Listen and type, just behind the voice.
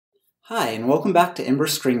Hi, and welcome back to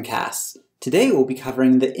EmberScreencast. Today we'll be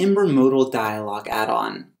covering the ember-modal-dialog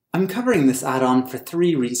add-on. I'm covering this add-on for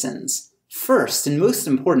three reasons. First, and most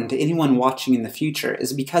important to anyone watching in the future,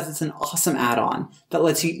 is because it's an awesome add-on that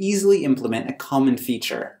lets you easily implement a common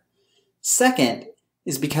feature. Second,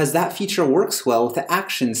 is because that feature works well with the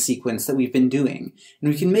action sequence that we've been doing,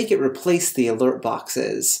 and we can make it replace the alert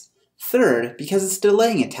boxes. Third, because it's a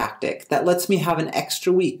delaying tactic that lets me have an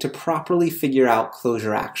extra week to properly figure out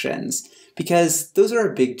closure actions, because those are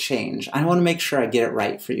a big change. I want to make sure I get it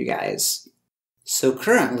right for you guys. So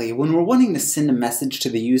currently, when we're wanting to send a message to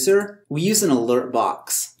the user, we use an alert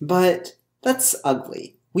box, but that's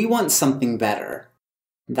ugly. We want something better.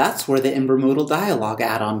 That's where the ember-modal-dialog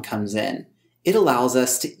add-on comes in. It allows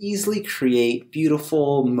us to easily create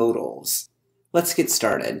beautiful modals. Let's get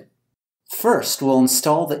started. First, we'll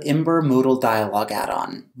install the ember-modal-dialog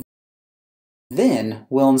add-on. Then,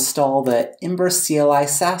 we'll install the ember-CLI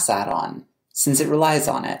Sass add-on, since it relies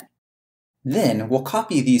on it. Then, we'll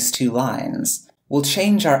copy these two lines. We'll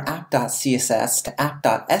change our app.css to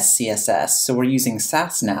app.scss, so we're using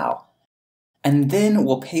Sass now. And then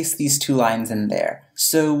we'll paste these two lines in there,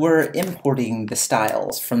 so we're importing the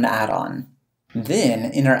styles from the add-on. Then,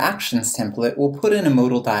 in our actions template, we'll put in a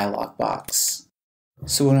modal dialog box.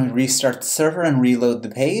 So when we restart the server and reload the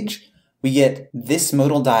page, we get this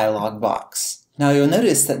modal dialog box. Now you'll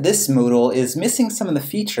notice that this modal is missing some of the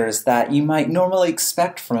features that you might normally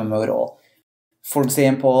expect from a modal. For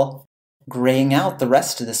example, graying out the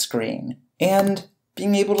rest of the screen, and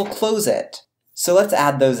being able to close it. So let's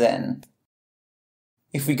add those in.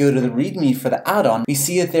 If we go to the README for the add-on, we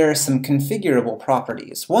see that there are some configurable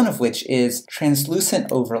properties, one of which is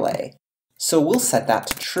translucent overlay. So we'll set that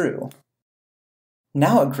to true.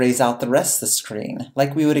 Now it grays out the rest of the screen,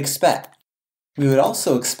 like we would expect. We would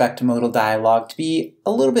also expect a modal dialog to be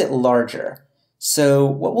a little bit larger. So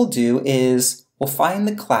what we'll do is we'll find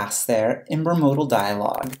the class there,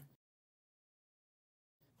 ember-modal-dialog,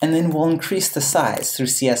 and then we'll increase the size through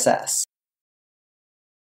CSS.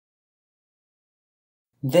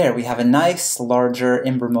 There we have a nice, larger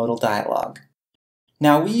ember-modal-dialog.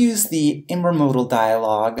 Now we use the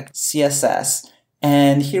ember-modal-dialog CSS,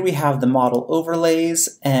 and here we have the model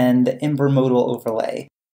overlays and the ember-modal overlay.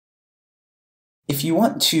 If you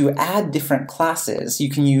want to add different classes, you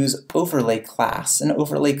can use overlay class and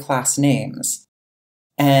overlay class names,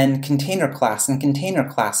 and container class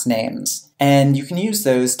names. And you can use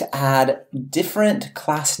those to add different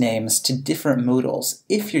class names to different modals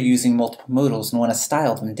if you're using multiple modals and want to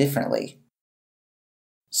style them differently.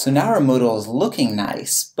 So now our modal is looking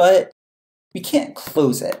nice, but we can't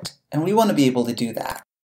close it, and we want to be able to do that.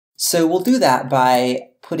 So we'll do that by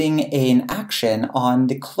putting an action on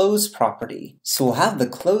the close property. So we'll have the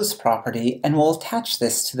close property, and we'll attach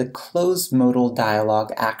this to the close modal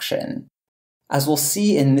dialog action. As we'll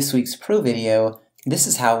see in this week's pro video, this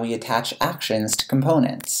is how we attach actions to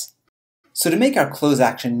components. So to make our close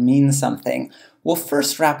action mean something, we'll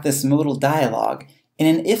first wrap this modal dialog in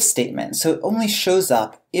an if statement, so it only shows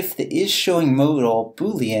up if the isShowingModal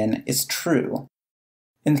boolean is true.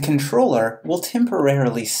 In the controller, we'll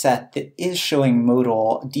temporarily set the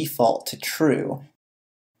isShowingModal default to true,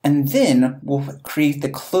 and then we'll create the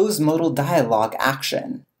closeModal-dialog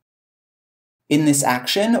action. In this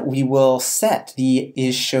action, we will set the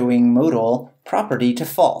isShowingModal property to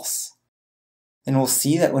false. And we'll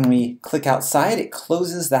see that when we click outside, it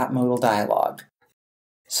closes that modal dialog.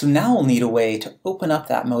 So now we'll need a way to open up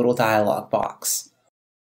that modal dialog box.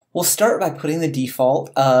 We'll start by putting the default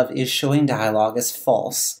of isShowingDialog as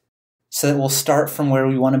false, so that we'll start from where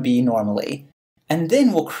we want to be normally. And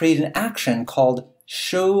then we'll create an action called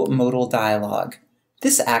showModal-dialog.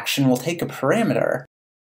 This action will take a parameter,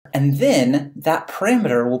 and then that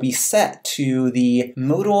parameter will be set to the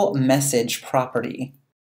modal message property.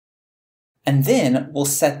 And then we'll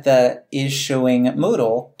set the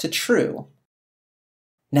isShowingModal to true.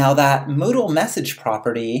 Now that modal message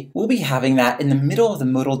property, we'll be having that in the middle of the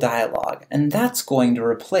modal dialog, and that's going to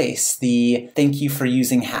replace the thank you for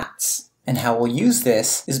using hats. And how we'll use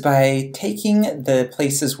this is by taking the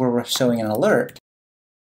places where we're showing an alert,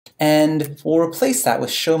 and we'll replace that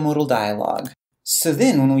with showModal-dialog. So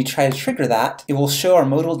then when we try to trigger that, it will show our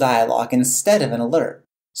modal dialog instead of an alert.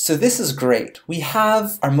 So this is great. We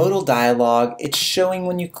have our modal dialog, it's showing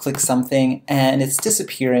when you click something, and it's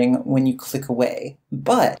disappearing when you click away.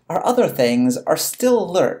 But our other things are still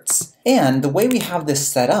alerts. And the way we have this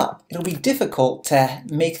set up, it'll be difficult to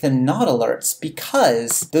make them not alerts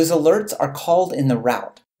because those alerts are called in the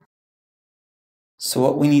route. So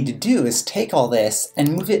what we need to do is take all this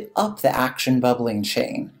and move it up the action bubbling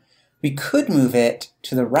chain. We could move it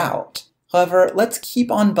to the route, However, let's keep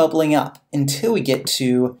on bubbling up until we get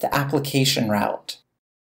to the application route.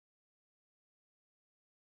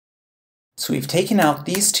 So we've taken out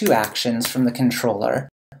these two actions from the controller.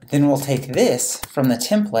 Then we'll take this from the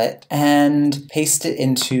template and paste it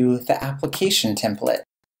into the application template.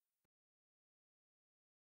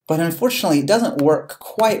 But unfortunately, it doesn't work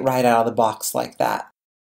quite right out of the box like that.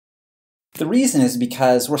 The reason is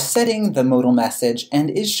because we're setting the modal message and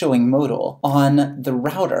is showing modal on the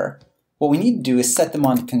router. What we need to do is set them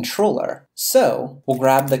on the controller. So we'll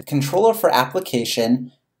grab the controller for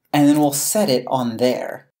application and then we'll set it on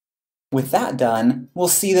there. With that done, we'll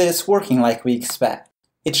see that it's working like we expect.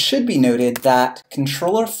 It should be noted that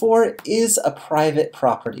controller4 is a private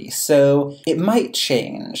property, so it might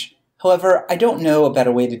change. However, I don't know a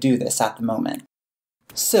better way to do this at the moment.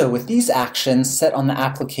 So with these actions set on the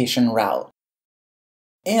application route,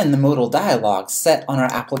 and the modal dialog set on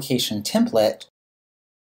our application template,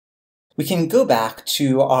 we can go back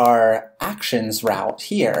to our actions route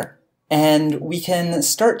here, and we can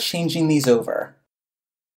start changing these over.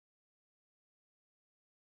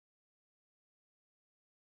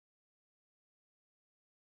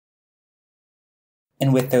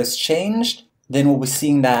 And with those changed, then we'll be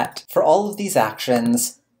seeing that for all of these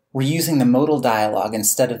actions, we're using the modal dialog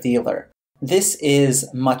instead of the alert. This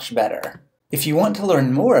is much better. If you want to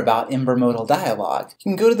learn more about ember-modal-dialog, you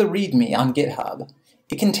can go to the README on GitHub.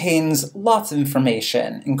 It contains lots of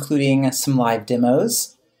information, including some live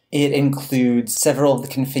demos. It includes several of the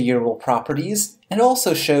configurable properties, and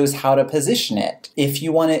also shows how to position it if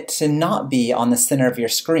you want it to not be on the center of your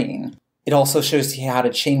screen. It also shows you how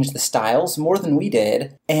to change the styles more than we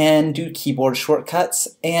did, and do keyboard shortcuts,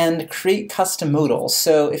 and create custom modals.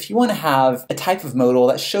 So if you want to have a type of modal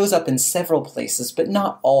that shows up in several places, but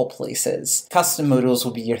not all places, custom modals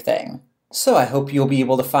will be your thing. So I hope you'll be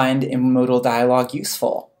able to find ember-modal-dialog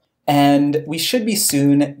useful. And we should be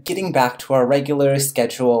soon getting back to our regular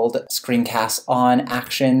scheduled screencasts on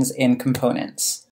actions and components.